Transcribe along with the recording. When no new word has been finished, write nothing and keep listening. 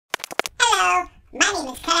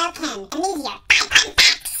Ken, and these are your 5 fun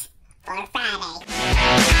facts for Friday.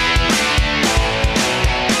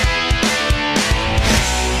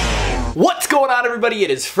 What's going on, everybody?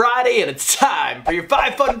 It is Friday and it's time for your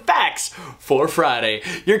 5 fun facts for Friday.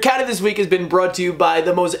 Your counting this week has been brought to you by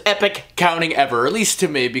the most epic counting ever, at least to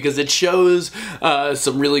me, because it shows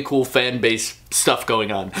some really cool fan base stuff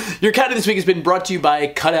going on. Your counting this week has been brought to you by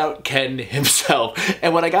Cutout Ken himself.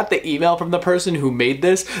 And when I got the email from the person who made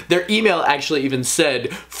this, their email actually even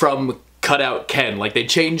said from Cutout Ken. Like, they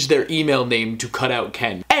changed their email name to Cutout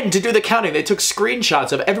Ken. And to do the counting, they took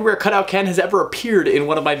screenshots of everywhere Cutout Ken has ever appeared in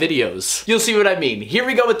one of my videos. You'll see what I mean. Here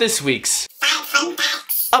we go with this week's 5 fun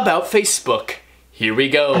facts about Facebook. Here we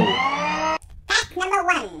go. Fact number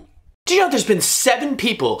 1. Do you know there's been 7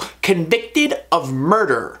 people convicted of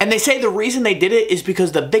murder? And they say the reason they did it is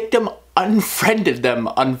because the victim unfriended them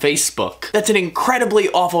on Facebook. That's an incredibly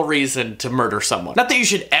awful reason to murder someone. Not that you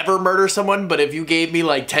should ever murder someone, but if you gave me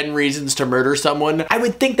like 10 reasons to murder someone, I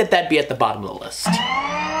would think that that'd be at the bottom of the list.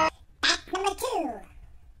 Fact number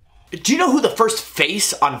 2. Do you know who the first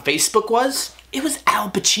face on Facebook was? It was Al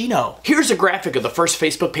Pacino. Here's a graphic of the first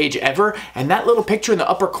Facebook page ever, and that little picture in the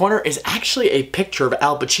upper corner is actually a picture of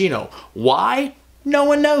Al Pacino. Why? No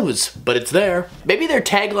one knows, but it's there. Maybe their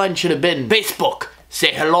tagline should have been, Facebook,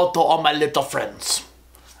 say hello to all my little friends.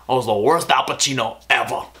 I was the worst Al Pacino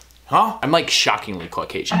ever. Huh? I'm like shockingly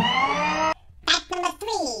Caucasian. Fact number 3.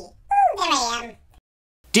 Ooh, there I am.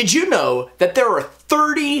 Did you know that there are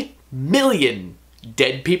 30 million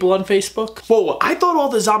dead people on Facebook? Whoa, I thought all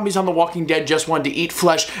the zombies on The Walking Dead just wanted to eat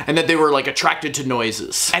flesh and that they were like attracted to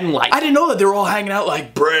noises and light. I didn't know that they were all hanging out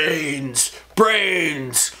like brains.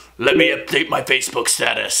 Let me update my Facebook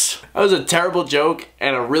status. That was a terrible joke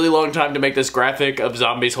and a really long time to make this graphic of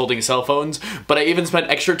zombies holding cell phones, but I even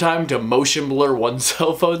spent extra time to motion blur one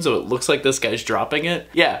cell phone so it looks like this guy's dropping it.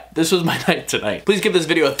 Yeah, this was my night tonight. Please give this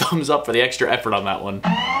video a thumbs up for the extra effort on that one.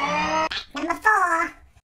 Number 4.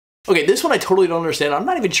 Okay, this one I totally don't understand. I'm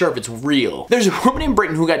not even sure if it's real. There's a woman in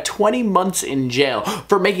Britain who got 20 months in jail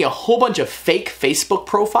for making a whole bunch of fake Facebook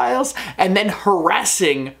profiles and then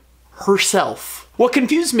harassing herself. What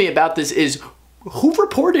confused me about this is, who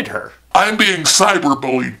reported her? I'm being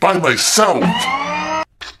cyberbullied by myself.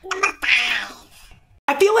 Number 5.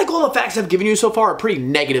 I feel like all the facts I've given you so far are pretty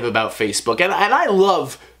negative about Facebook, and I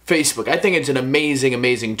love Facebook. I think it's an amazing,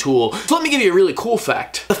 amazing tool. So let me give you a really cool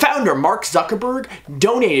fact. The founder, Mark Zuckerberg,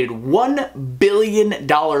 donated $1 billion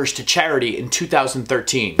to charity in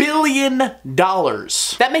 2013. $1 billion.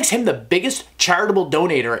 That makes him the biggest charitable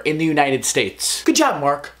donator in the United States. Good job,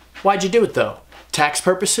 Mark. Why'd you do it though? Tax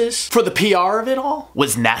purposes? For the PR of it all?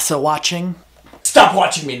 Was NASA watching? Stop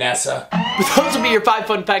watching me, NASA. But those will be your 5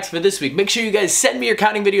 fun facts for this week. Make sure you guys send me your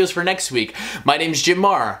counting videos for next week. My name's Jim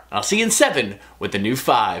Marr. I'll see you in 7 with the new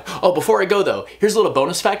 5. Oh, before I go though, here's a little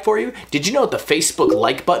bonus fact for you. Did you know that the Facebook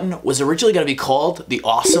like button was originally going to be called the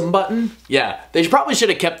awesome button? Yeah, they probably should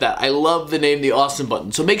have kept that. I love the name the awesome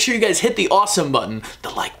button. So make sure you guys hit the awesome button, the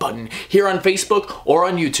like button, here on Facebook or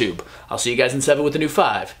on YouTube. I'll see you guys in 7 with the new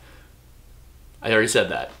 5. I already said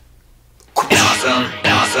that. Awesome,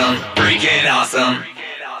 freaking awesome.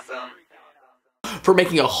 For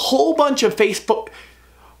making a whole bunch of fake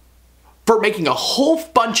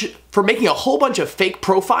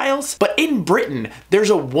profiles. But in Britain, there's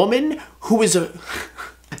a woman who is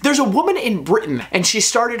there's a woman in Britain and she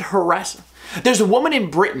started harassing. There's a woman in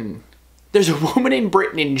Britain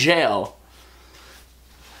in jail.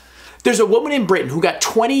 There's a woman in Britain who got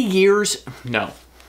 20 years, no.